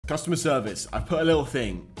customer service. I put a little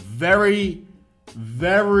thing. Very,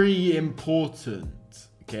 very important,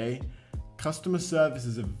 okay? Customer service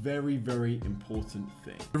is a very, very important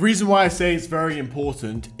thing. The reason why I say it's very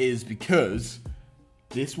important is because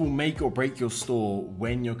this will make or break your store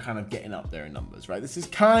when you're kind of getting up there in numbers, right? This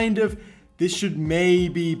should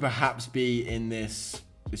maybe perhaps be in this.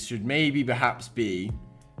 This should maybe perhaps be.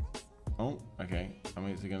 Oh, okay. I mean,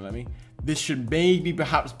 it's gonna let me. This should maybe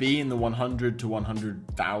perhaps be in the 100 to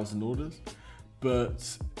 100,000 orders,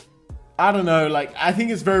 but I don't know. Like, I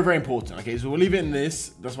think it's very, very important. Okay, so we'll leave it in this.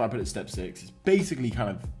 That's why I put it step 6. It's basically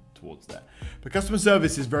kind of towards there. But customer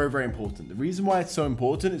service is very, very important. The reason why it's so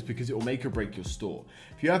important is because it will make or break your store.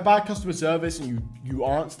 If you have bad customer service and you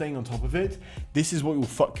aren't staying on top of it, this is what will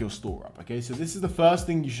fuck your store up, okay? So this is the first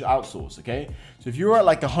thing you should outsource, okay? So if you're at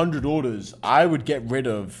like 100 orders, I would get rid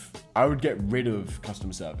of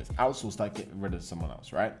customer service. Outsource that, get rid of someone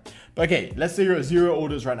else, right? But okay, let's say you're at 0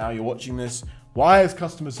 orders right now, you're watching this. Why is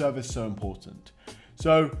customer service so important?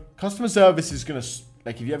 So customer service is gonna,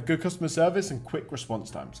 like if you have good customer service and quick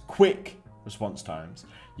response times,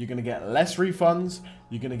 you're going to get less refunds,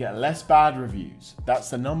 you're going to get less bad reviews. That's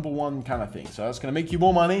the #1 kind of thing. So that's going to make you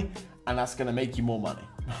more money, and that's going to make you more money.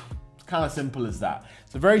 It's kind of simple as that.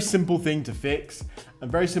 It's a very simple thing to fix, a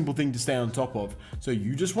very simple thing to stay on top of. So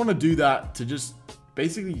you just want to do that to just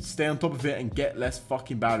basically stay on top of it and get less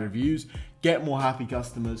fucking bad reviews, get more happy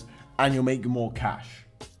customers, and you'll make more cash.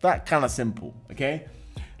 It's that kind of simple, okay?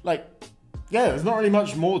 Like, yeah, there's not really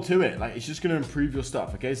much more to it. Like, it's just going to improve your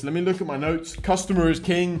stuff, okay? So let me look at my notes. Customer is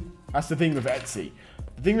king. That's the thing with Etsy.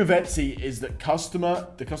 The thing with Etsy is that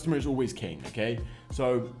the customer is always king, okay?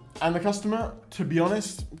 So, and the customer, to be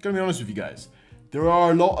honest, I'm going to be honest with you guys. There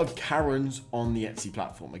are a lot of Karens on the Etsy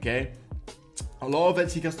platform, okay? A lot of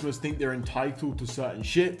Etsy customers think they're entitled to certain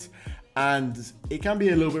shit, and it can be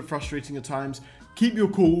a little bit frustrating at times. Keep your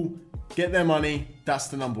cool, get their money. That's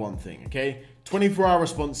the #1 thing, okay? 24-hour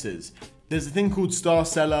responses. There's a thing called Star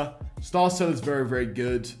Seller. Star Seller is very, very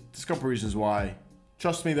good. There's a couple of reasons why.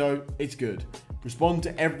 Trust me though, it's good. Respond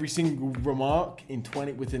to every single remark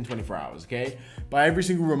within 24 hours, okay? By every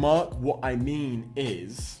single remark, what I mean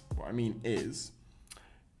is,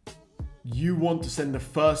 you want to send the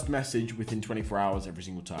first message within 24 hours every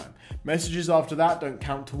single time. Messages after that don't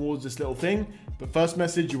count towards this little thing, but first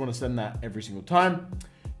message, you want to send that every single time.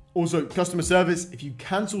 Also, customer service, if you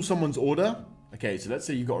cancel someone's order, okay, so let's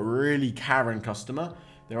say you've got a really Karen customer,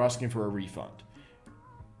 they're asking for a refund.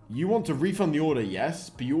 You want to refund the order, yes,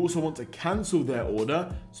 but you also want to cancel their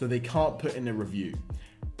order so they can't put in a review.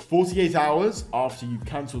 48 hours after you've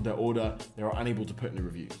cancelled their order, they're unable to put in a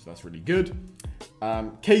review, so that's really good.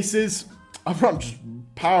 Cases, I'm just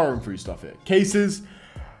powering through stuff here. Cases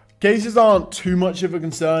aren't too much of a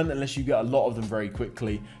concern unless you get a lot of them very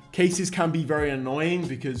quickly. Cases can be very annoying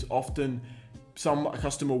because often a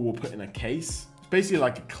customer will put in a case. It's basically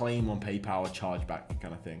like a claim on PayPal, a chargeback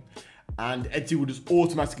kind of thing. And Etsy will just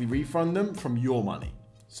automatically refund them from your money.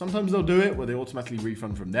 Sometimes they'll do it where they automatically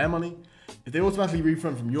refund from their money. If they automatically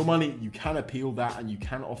refund from your money, you can appeal that and you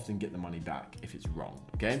can often get the money back if it's wrong,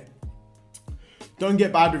 okay? Don't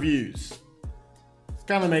get bad reviews. It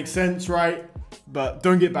kind of makes sense, right? But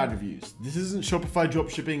don't get bad reviews. This isn't Shopify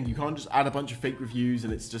dropshipping. You can't just add a bunch of fake reviews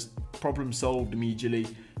and it's just problem solved immediately.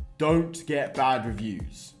 Don't get bad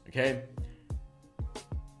reviews, okay?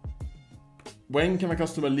 When can a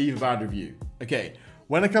customer leave a bad review? Okay,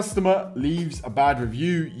 when a customer leaves a bad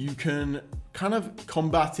review, you can kind of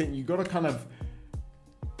combat it. You gotta kind of,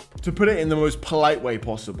 to put it in the most polite way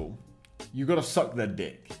possible, you gotta suck their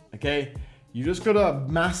dick, okay? You just gotta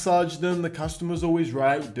massage them. The customer's always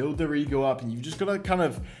right, build their ego up, and you just gotta kind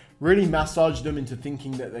of really massage them into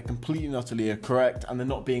thinking that they're completely and utterly correct and they're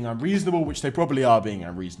not being unreasonable, which they probably are being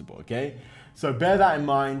unreasonable, okay? So bear that in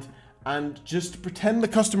mind and just pretend the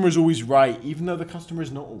customer is always right, even though the customer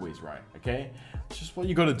is not always right, okay? It's just what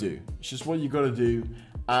you gotta do. It's just what you gotta do,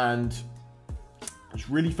 and just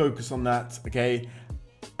really focus on that, okay?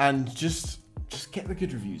 And just get the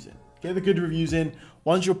good reviews in. Get the good reviews in.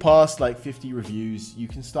 Once you're past like 50 reviews, you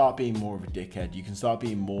can start being more of a dickhead. You can start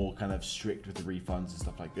being more kind of strict with the refunds and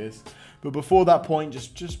stuff like this. But before that point,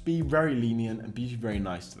 just be very lenient and be very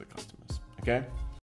nice to the customers, okay?